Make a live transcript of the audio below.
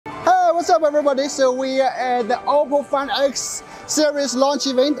what's up everybody? So we are at the OPPO Find X series launch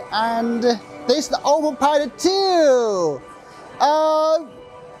event, and this is the OPPO Pad 2.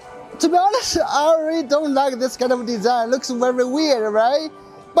 To be honest, I really don't like this kind of design. It looks very weird, right?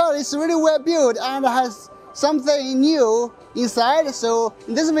 But it's really well built and has something new inside. So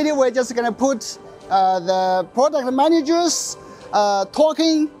in this video, we're just gonna put the product managers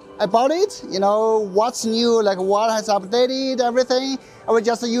talking about it. You know, what's new, like what has updated, everything. I will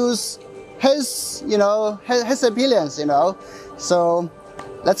just use his, his opinions, So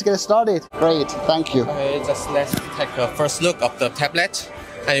let's get started. Great, thank you. Okay, just let's take a first look of the tablet.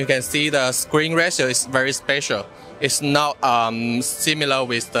 And you can see the screen ratio is very special. It's not similar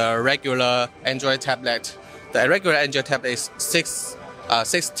with the regular Android tablet. The regular Android tablet is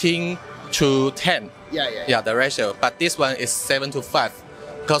 16 to 10. Yeah, the ratio. But this one is 7 to 5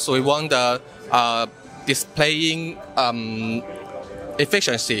 because we want the displaying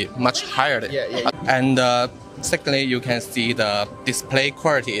efficiency much higher. And secondly, you can see the display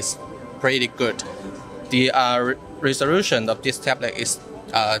quality is pretty good. The resolution of this tablet is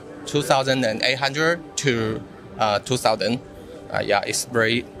 2800 to 2000. It's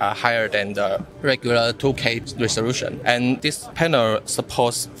very higher than the regular 2K resolution. And this panel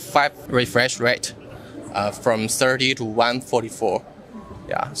supports 5 refresh rate from 30 to 144.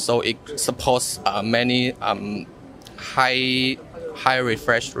 So it supports many high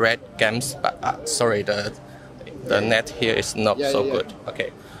refresh rate games. But sorry, the net here is not so good.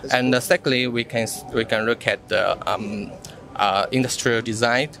 Okay. And secondly, we can look at the industrial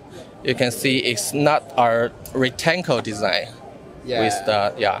design. You can see it's not a rectangle design with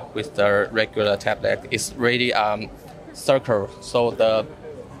the regular tablet. It's really circle. So the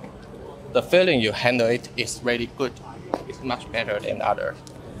feeling you handle it is really good. It's much better than other.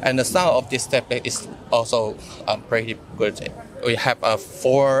 And the sound of this tablet is also pretty good. We have a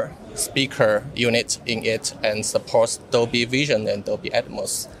 4 speaker unit in it and supports Dolby Vision and Dolby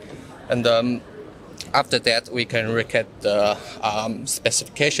Atmos. And after that, we can look at the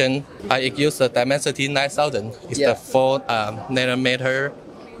specification. It uses the Dimensity 9000. It's the 4 nanometer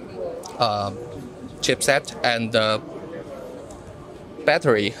chipset, and the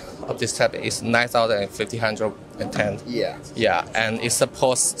battery of this tablet is 9510. And it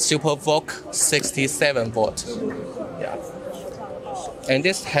supports Super VOOC 67 volt. And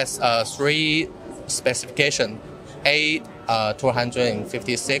this has 3 specifications: 8,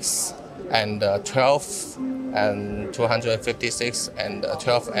 256, and 12, and 256, and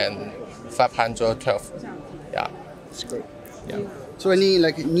 12, and 512. That's great. So any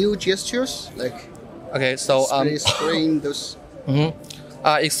new gestures, so screen those.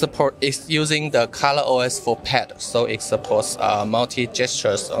 It's using the ColorOS for Pad, so it supports multi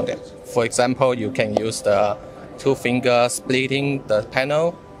gestures on it. For example, you can use the 2-finger splitting the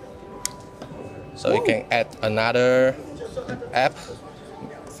panel. So you can add another app,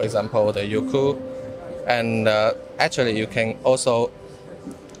 for example, the Youku. And actually, you can also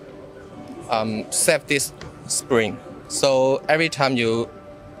save this spring. So every time you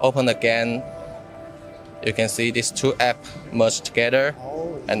open again, you can see these 2 apps merge together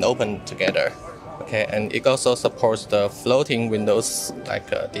and open together. Okay, and it also supports the floating windows like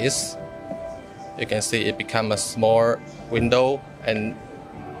this. You can see it becomes a small window, and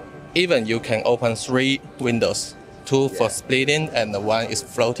even you can open 3 windows, 2 for splitting and 1 is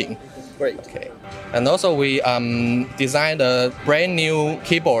floating. Great. Okay. And also we designed a brand new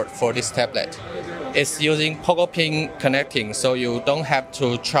keyboard for this tablet. It's using pogo pin connecting, so you don't have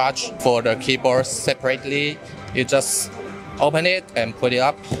to charge for the keyboard separately. You just open it and put it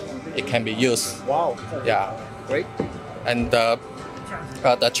up. It can be used. Wow. Great. And the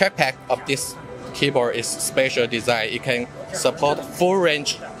trackpad of this keyboard is special design. It can support full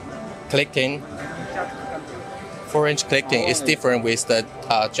range clicking. Full range clicking is different with the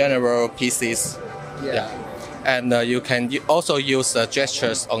general PCs. And you can also use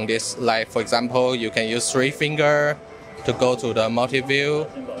gestures on this. Like for example, you can use 3 finger to go to the multi-view.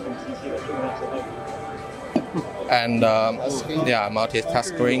 And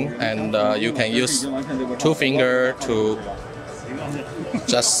multitasking. And you can use 2 finger to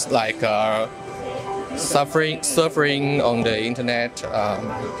just surfing on the internet,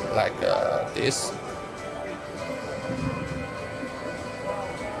 this.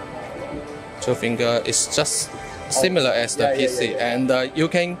 2 finger is just similar as the PC, and you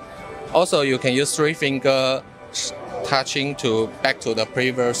can use 3 finger touching to back to the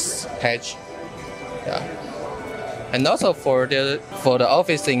previous page. And also for the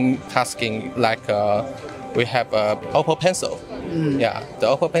officing tasking, we have OPPO Pencil. The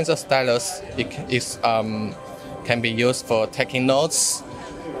OPPO Pencil stylus can be used for taking notes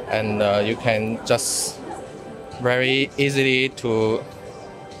and you can just very easily to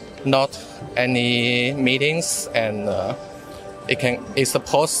note any meetings, and it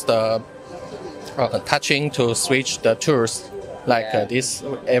supports the touching to switch the tools like this.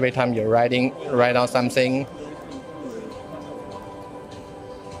 Every time you're write down something,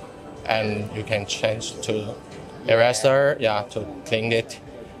 and you can change to eraser, to clean it.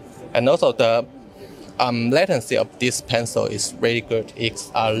 And also the latency of this pencil is really good.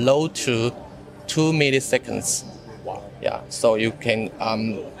 It's low to 2 milliseconds. Wow. Yeah, so you can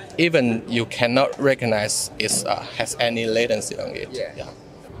even you cannot recognize it has any latency on it. Yeah.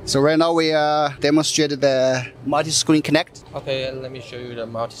 So right now we demonstrated the multi-screen connect. Okay, let me show you the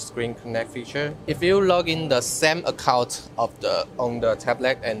multi-screen connect feature. If you log in the same account on the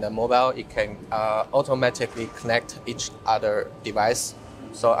tablet and the mobile, it can automatically connect each other device.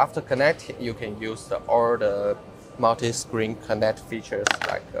 So after connect, you can use all the multi-screen connect features.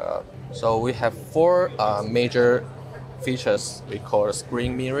 So we have 4 major features. We call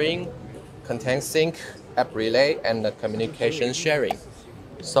screen mirroring, content sync, app relay, and the communication sharing.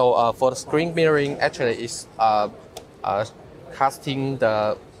 So for the screen mirroring, actually is casting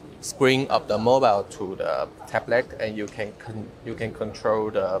the screen of the mobile to the tablet, and you can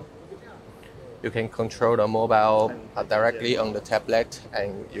control the mobile directly on the tablet,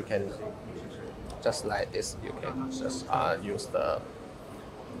 and you can just like this. You can just use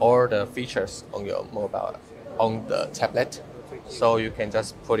all the features on your mobile on the tablet. So you can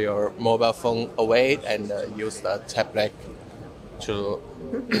just put your mobile phone away and use the tablet to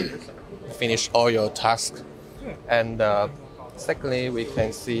finish all your tasks. And secondly, we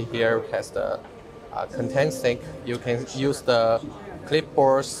can see here has the content sync. You can use the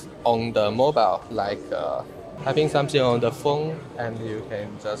clipboards on the mobile, like having something on the phone, and you can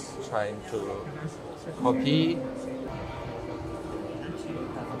just try to copy.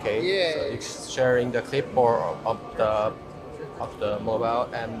 Okay, so it's sharing the clipboard of the mobile,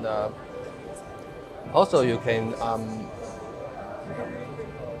 and also you can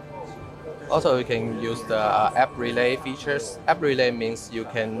use the app relay features. App relay means you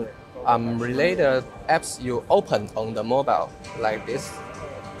can relay the apps you open on the mobile, like this.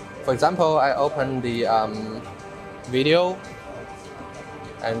 For example, I open the video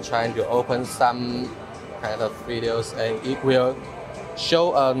and trying to open some kind of videos, and it will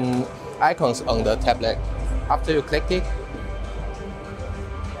show icons on the tablet. After you click it,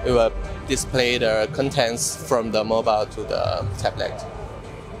 it will display the contents from the mobile to the tablet.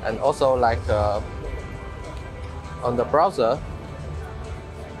 And also on the browser,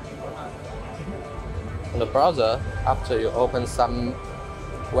 after you open some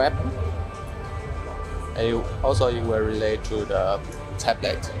web, and it will relate to the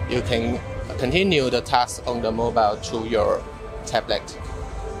tablet. You can continue the task on the mobile to your tablet.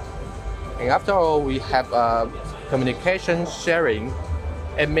 And after all, we have communication sharing.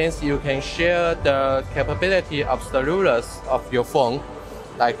 It means you can share the capability of cellulas of your phone.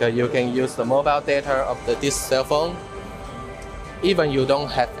 Like you can use the mobile data of this cell phone. Even you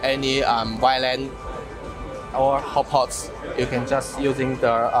don't have any WLAN or hotspots, you can just using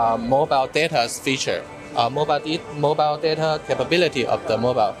the mobile data feature, mobile data capability of the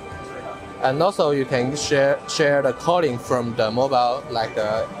mobile. And also you can share the calling from the mobile. Like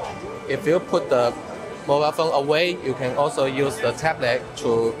if you put the mobile phone away, you can also use the tablet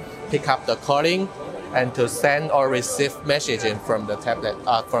to pick up the calling and to send or receive messaging from the tablet,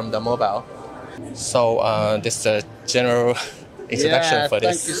 from the mobile. So this is the general introduction for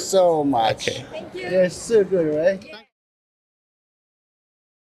this. Thank you so much. Okay. Thank you. They're so good, right?